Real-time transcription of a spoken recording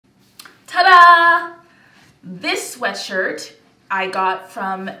Ta-da! This sweatshirt I got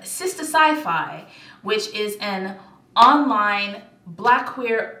from Sister Sci-Fi, which is an online Black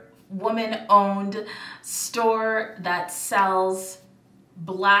queer woman-owned store that sells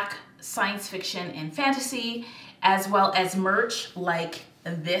Black science fiction and fantasy, as well as merch like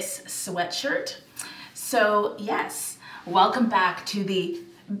this sweatshirt. So yes, welcome back to the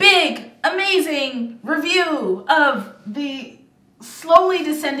big, amazing review of the slowly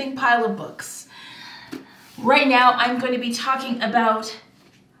descending pile of books. Right now, I'm going to be talking about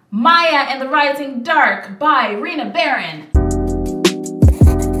Maya and the Rising Dark by Rena Barron.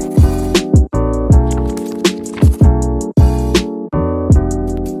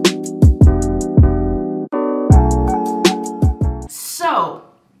 So,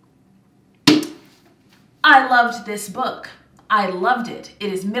 I loved this book. I loved it.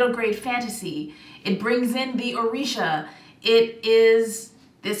 It is middle grade fantasy. It brings in the Orisha. It is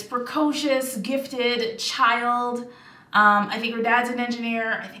this precocious, gifted child. I think her dad's an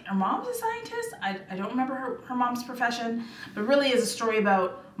engineer. I think her mom's a scientist. I don't remember her mom's profession, but really is a story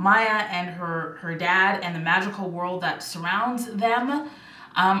about Maya and her dad and the magical world that surrounds them.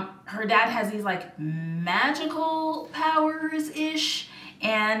 Her dad has these like magical powers-ish,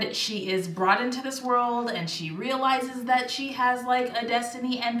 and she is brought into this world and she realizes that she has like a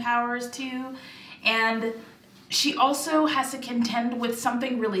destiny and powers too. And she also has to contend with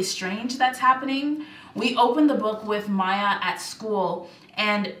something really strange that's happening. We open the book with Maya at school,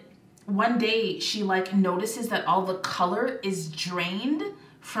 and one day she like notices that all the color is drained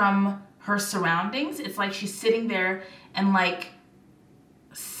from her surroundings. It's like she's sitting there and like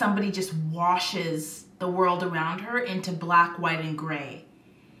somebody just washes the world around her into black, white, and gray.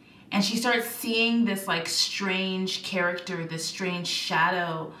 And she starts seeing this like strange character, this strange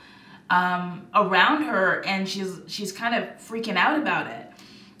shadow around her, and she's kind of freaking out about it.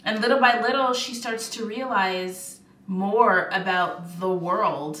 And little by little, she starts to realize more about the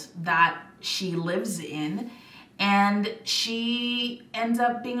world that she lives in, and she ends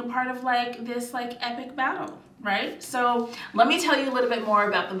up being a part of like this like epic battle, right? So let me tell you a little bit more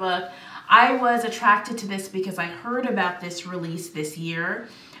about the book. I was attracted to this because I heard about this release this year.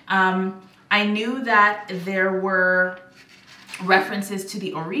 I knew that there were references to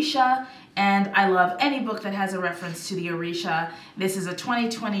the Orisha, and I love any book that has a reference to the Orisha. This is a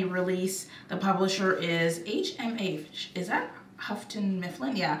 2020 release. The publisher is HMH. Is that Houghton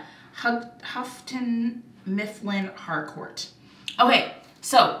Mifflin? Yeah, Houghton Mifflin Harcourt. Okay,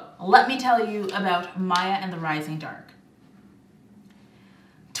 so let me tell you about Maya and the Rising Dark.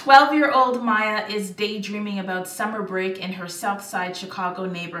 12-year-old Maya is daydreaming about summer break in her South Side Chicago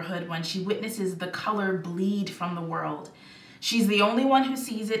neighborhood when she witnesses the color bleed from the world. She's the only one who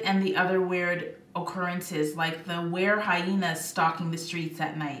sees it, and the other weird occurrences like the were hyenas stalking the streets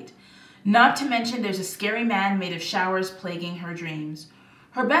at night. Not to mention there's a scary man made of showers plaguing her dreams.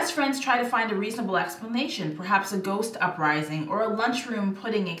 Her best friends try to find a reasonable explanation, perhaps a ghost uprising or a lunchroom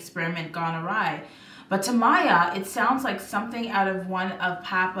pudding experiment gone awry. But to Maya, it sounds like something out of one of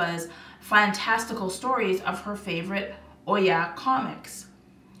Papa's fantastical stories of her favorite ONYX comics.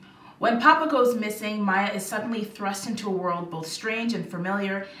 When Papa goes missing, Maya is suddenly thrust into a world both strange and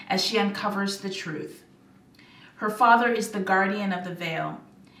familiar as she uncovers the truth. Her father is the guardian of the veil,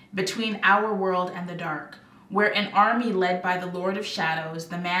 between our world and the dark, where an army led by the Lord of Shadows,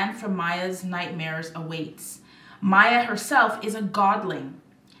 the man from Maya's nightmares, awaits. Maya herself is a godling,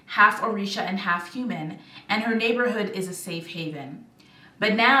 half Orisha and half human, and her neighborhood is a safe haven.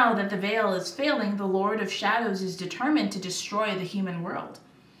 But now that the veil is failing, the Lord of Shadows is determined to destroy the human world.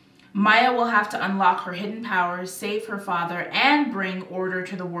 Maya will have to unlock her hidden powers, save her father, and bring order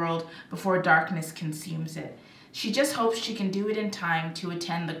to the world before darkness consumes it. She just hopes she can do it in time to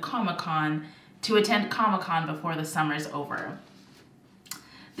attend Comic-Con before the summer's over.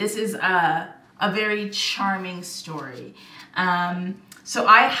 This is a very charming story. So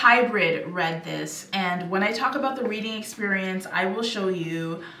I hybrid read this, and when I talk about the reading experience, I will show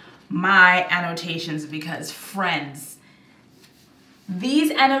you my annotations because, friends,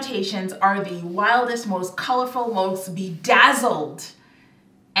 these annotations are the wildest, most colorful, most bedazzled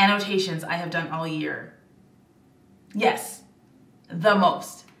annotations I have done all year. Yes, the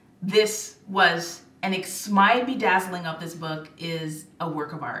most. This was my bedazzling of this book is a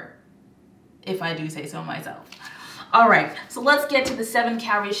work of art, if I do say so myself. All right, so let's get to the 7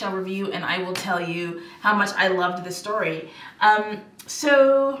 calorie shell review, and I will tell you how much I loved this story.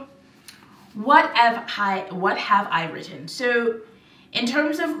 So what have I written? So in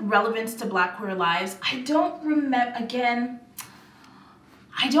terms of relevance to Black queer lives, I don't remember, again,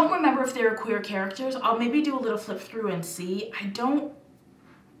 I don't remember if they were queer characters. I'll maybe do a little flip through and see. I don't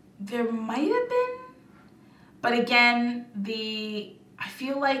There might have been, but again, I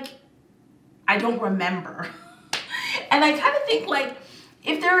feel like I don't remember. And I kind of think like,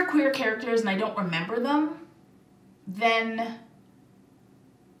 if there are queer characters and I don't remember them, then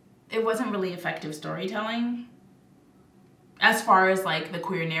it wasn't really effective storytelling as far as like the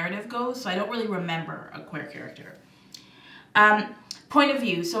queer narrative goes. So I don't really remember a queer character. Point of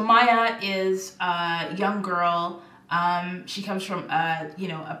view. So Maya is a young girl. She comes from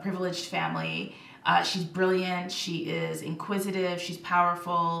a privileged family. She's brilliant. She is inquisitive. She's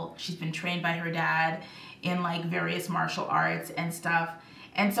powerful. She's been trained by her dad in like various martial arts and stuff.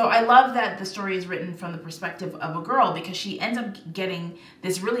 And so I love that the story is written from the perspective of a girl, because she ends up getting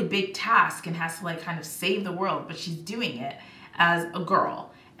this really big task and has to like kind of save the world, but she's doing it as a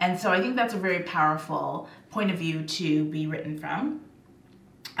girl. And so I think that's a very powerful point of view to be written from.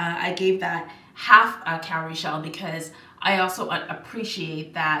 I gave that half a cowrie shell because I also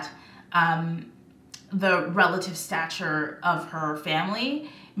appreciate that the relative stature of her family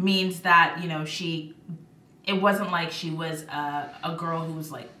means that, you know, it wasn't like she was a girl who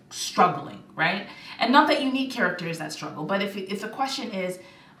was like struggling, right? And not that you need characters that struggle, but if the question is,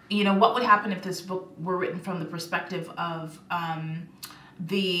 you know, what would happen if this book were written from the perspective of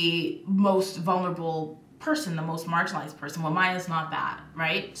the most vulnerable person, the most marginalized person? Well, Maya's not that,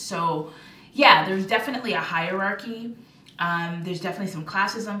 right? So yeah, there's definitely a hierarchy. There's definitely some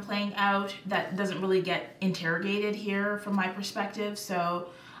classism playing out that doesn't really get interrogated here from my perspective. So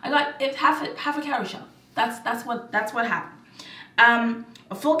I got half a cowrie shell. That's what happened.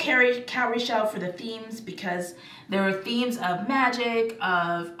 A full cowrie shell for the themes, because there are themes of magic,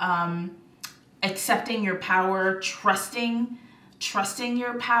 of accepting your power, trusting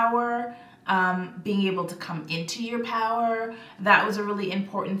your power, being able to come into your power. That was a really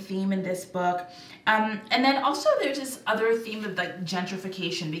important theme in this book. And then also there's this other theme of like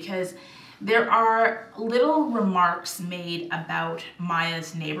gentrification, because there are little remarks made about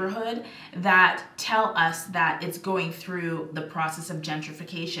Maya's neighborhood that tell us that it's going through the process of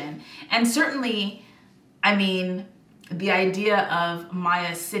gentrification. And certainly, I mean, the idea of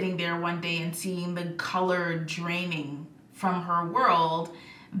Maya sitting there one day and seeing the color draining from her world,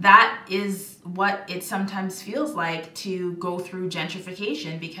 that is what it sometimes feels like to go through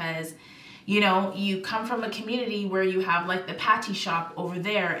gentrification, because you know, you come from a community where you have like the patty shop over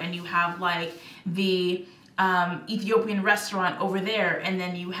there, and you have like the Ethiopian restaurant over there, and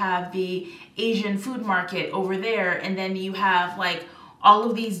then you have the Asian food market over there, and then you have like all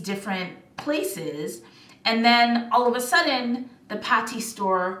of these different places, and then all of a sudden the patty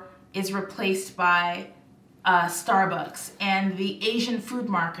store is replaced by Starbucks, and the Asian food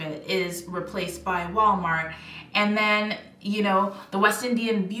market is replaced by Walmart, and then, you know, the West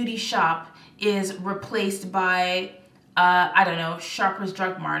Indian beauty shop is replaced by, I don't know, Sharper's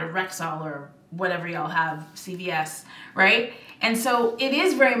Drug Mart or Rexall or whatever y'all have, CVS, right? And so it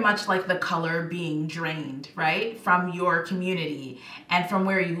is very much like the color being drained, right, from your community and from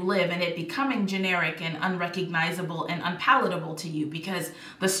where you live, and it becoming generic and unrecognizable and unpalatable to you, because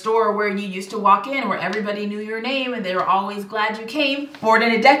the store where you used to walk in, where everybody knew your name and they were always glad you came, more than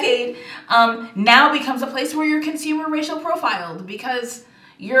a decade, now becomes a place where you're consumer racial profiled, because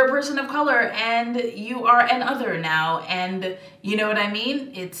you're a person of color and you are an other now, and you know what I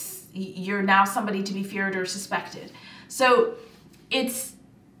mean? You're now somebody to be feared or suspected. So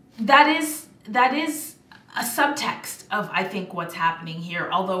that is a subtext of, I think, what's happening here,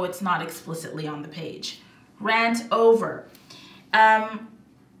 although it's not explicitly on the page. Rant over. There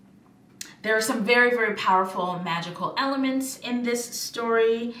are some very, very powerful magical elements in this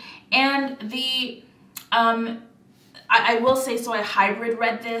story, and I will say, so I hybrid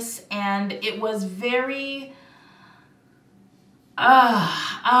read this, and it was very,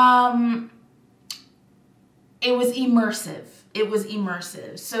 it was immersive. It was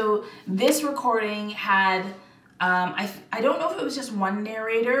immersive. So this recording had, I don't know if it was just one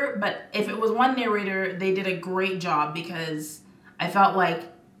narrator, but if it was one narrator, they did a great job, because I felt like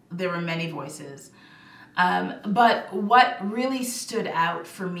there were many voices. But what really stood out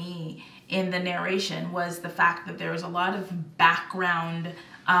for me in the narration was the fact that there was a lot of background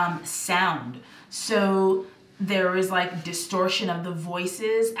sound. So there was like distortion of the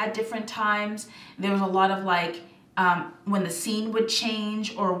voices at different times. There was a lot of like, when the scene would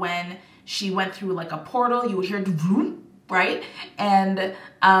change, or when she went through like a portal, you would hear vroom, right? And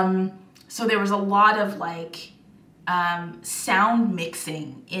so there was a lot of like sound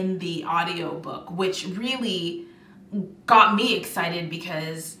mixing in the audiobook, which really got me excited,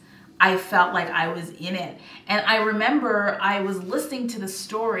 because I felt like I was in it. And I remember I was listening to the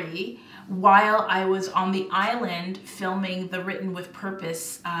story while I was on the island filming the Written with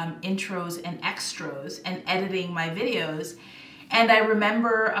Purpose intros and extras and editing my videos. And I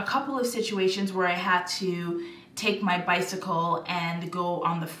remember a couple of situations where I had to take my bicycle and go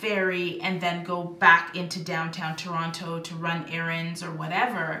on the ferry and then go back into downtown Toronto to run errands or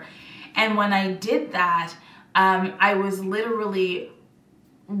whatever. And when I did that, I was literally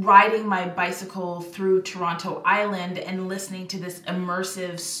riding my bicycle through Toronto Island and listening to this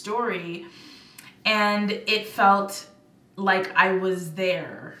immersive story, and it felt like I was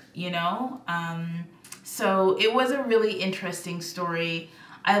there, you know? So it was a really interesting story.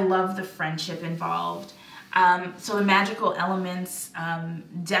 I love the friendship involved. So the magical elements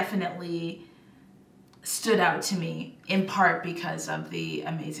definitely stood out to me, in part because of the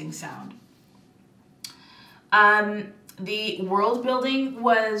amazing sound. The world building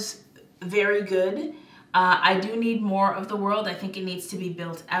was very good. I do need more of the world. I think it needs to be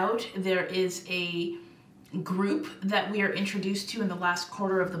built out. There is a group that we are introduced to in the last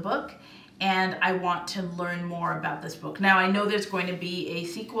quarter of the book, and I want to learn more about this book. Now, I know there's going to be a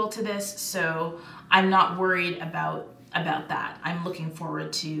sequel to this, so I'm not worried about that. I'm looking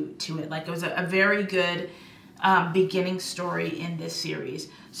forward to it. Like, it was a very good beginning story in this series.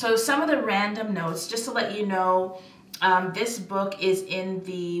 So some of the random notes, just to let you know, this book is in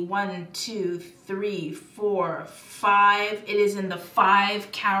the 1, 2, 3, 4, 5. It is in the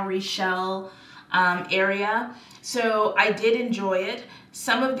 5 cowrie shell area. So I did enjoy it.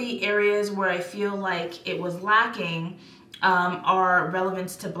 Some of the areas where I feel like it was lacking are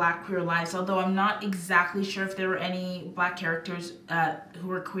relevance to Black queer lives, although I'm not exactly sure if there were any Black characters who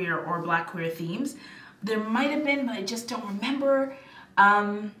were queer or Black queer themes. There might have been, but I just don't remember.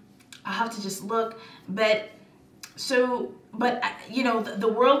 I'll have to just look. But you know, the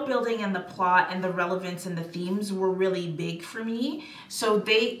world building and the plot and the relevance and the themes were really big for me. So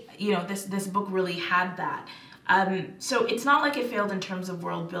they, you know, this book really had that. So it's not like it failed in terms of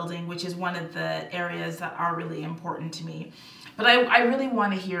world building, which is one of the areas that are really important to me. But I really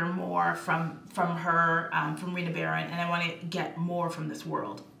want to hear more from her, from Rena Barron, and I want to get more from this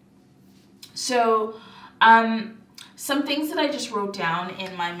world. So some things that I just wrote down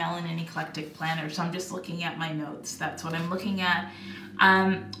in my Melanin Eclectic Planner. So I'm just looking at my notes. That's what I'm looking at.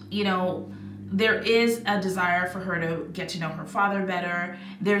 You know, there is a desire for her to get to know her father better.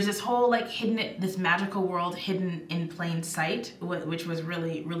 There's this whole like this magical world hidden in plain sight, which was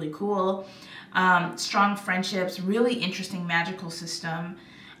really, really cool. Strong friendships, really interesting magical system.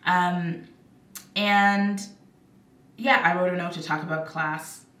 And yeah, I wrote a note to talk about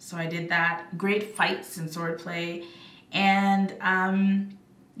class. So I did that. Great fights and swordplay. And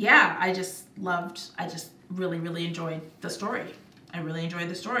yeah, I just really, really enjoyed the story. I really enjoyed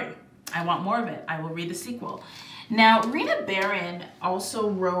the story. I want more of it. I will read the sequel. Now, Rena Barron also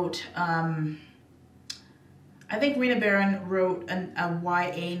wrote, I think Rena Barron wrote a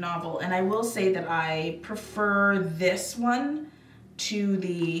YA novel, and I will say that I prefer this one to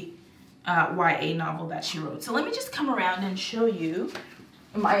the YA novel that she wrote. So let me just come around and show you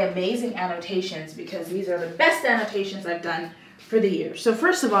my amazing annotations, because these are the best annotations I've done for the year. So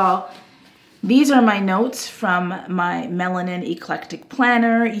first of all, these are my notes from my Melanin Eclectic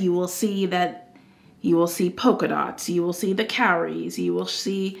Planner. You will see polka dots, you will see the cowries, you will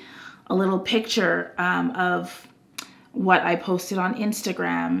see a little picture of what I posted on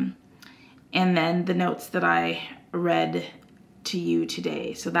Instagram, and then the notes that I read to you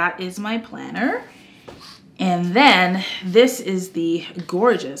today. So that is my planner. And then this is the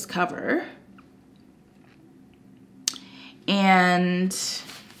gorgeous cover. And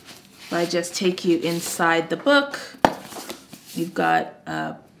if I just take you inside the book, you've got,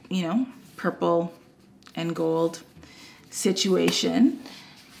 you know, purple and gold situation.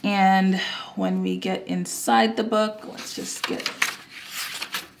 And when we get inside the book, let's just get,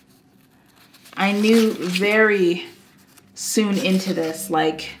 I knew very soon into this,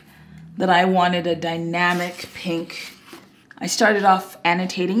 like, that I wanted a dynamic pink. I started off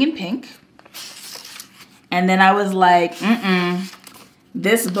annotating in pink, and then I was like,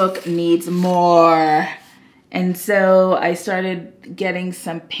 this book needs more. And so I started getting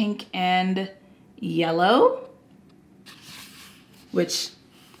some pink and yellow, which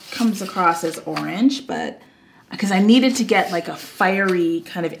comes across as orange, but because I needed to get like a fiery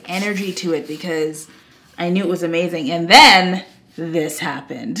kind of energy to it, because I knew it was amazing. And then this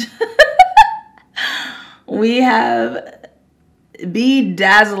happened. We have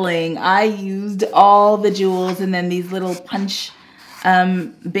Bedazzling. I used all the jewels and then these little punch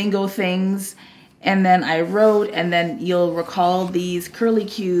bingo things. And then I wrote, and then you'll recall these curly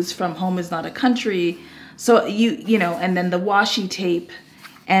cues from Home is Not a Country. So you know, and then the washi tape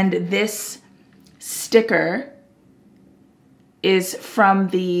And this sticker is from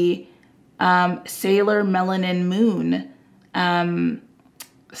the SOULar Melanin Moon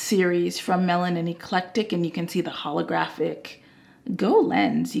series from Melanin Eclectic, and you can see the holographic Go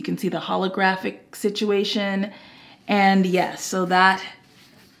lens. You can see the holographic situation. And yes, so that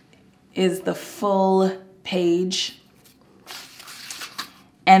is the full page.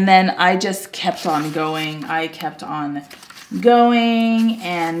 And then I just kept on going. I kept on going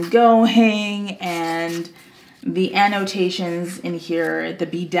and going, and the annotations in here, the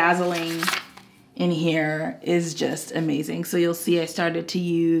bedazzling in here is just amazing. So you'll see I started to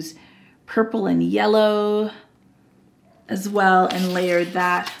use purple and yellow as well and layered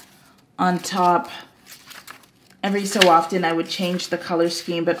that on top. Every so often I would change the color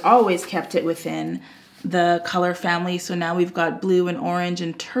scheme, but always kept it within the color family. So now we've got blue and orange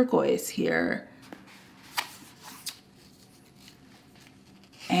and turquoise here.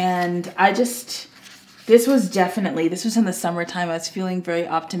 And this was in the summertime. I was feeling very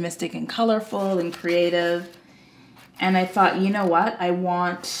optimistic and colorful and creative. And I thought, you know what? I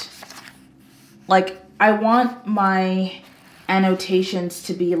want my annotations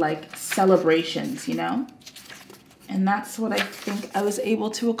to be like celebrations, you know? And that's what I think I was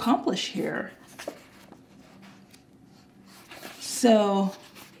able to accomplish here. So,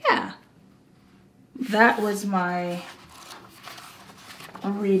 yeah. That was my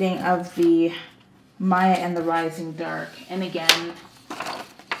reading of the Maya and the Rising Dark. And again,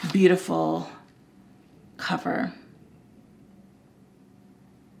 beautiful cover.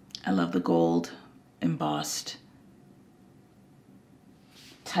 I love the gold embossed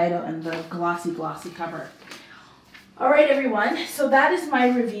title and the glossy cover. All right, everyone. So that is my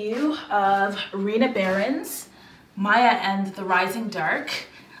review of Rena Barron's Maya and the Rising Dark.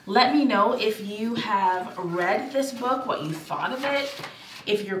 Let me know if you have read this book, what you thought of it,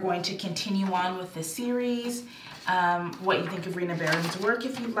 if you're going to continue on with the series, what you think of Rena Barron's work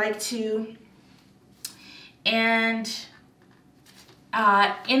if you'd like to. And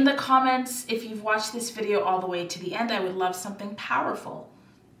in the comments, if you've watched this video all the way to the end, I would love something powerful.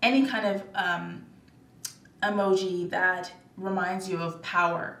 Any kind of emoji that reminds you of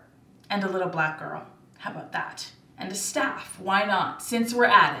power, and a little black girl. How about that? And a staff. Why not? Since we're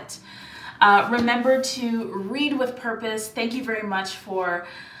at it. Remember to read with purpose. Thank you very much for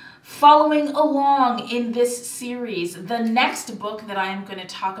following along in this series. The next book that I am going to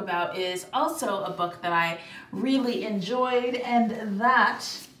talk about is also a book that I really enjoyed, and that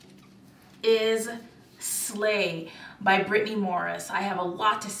is Slay by Brittany Morris. I have a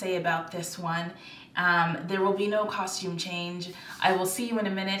lot to say about this one. There will be no costume change. I will see you in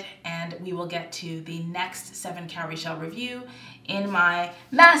a minute, and we will get to the next 7 cowrie shell review in my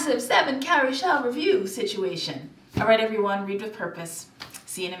massive 7 cowrie shell review situation. All right, everyone, read with purpose.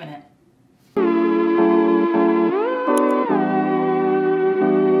 See you in a minute.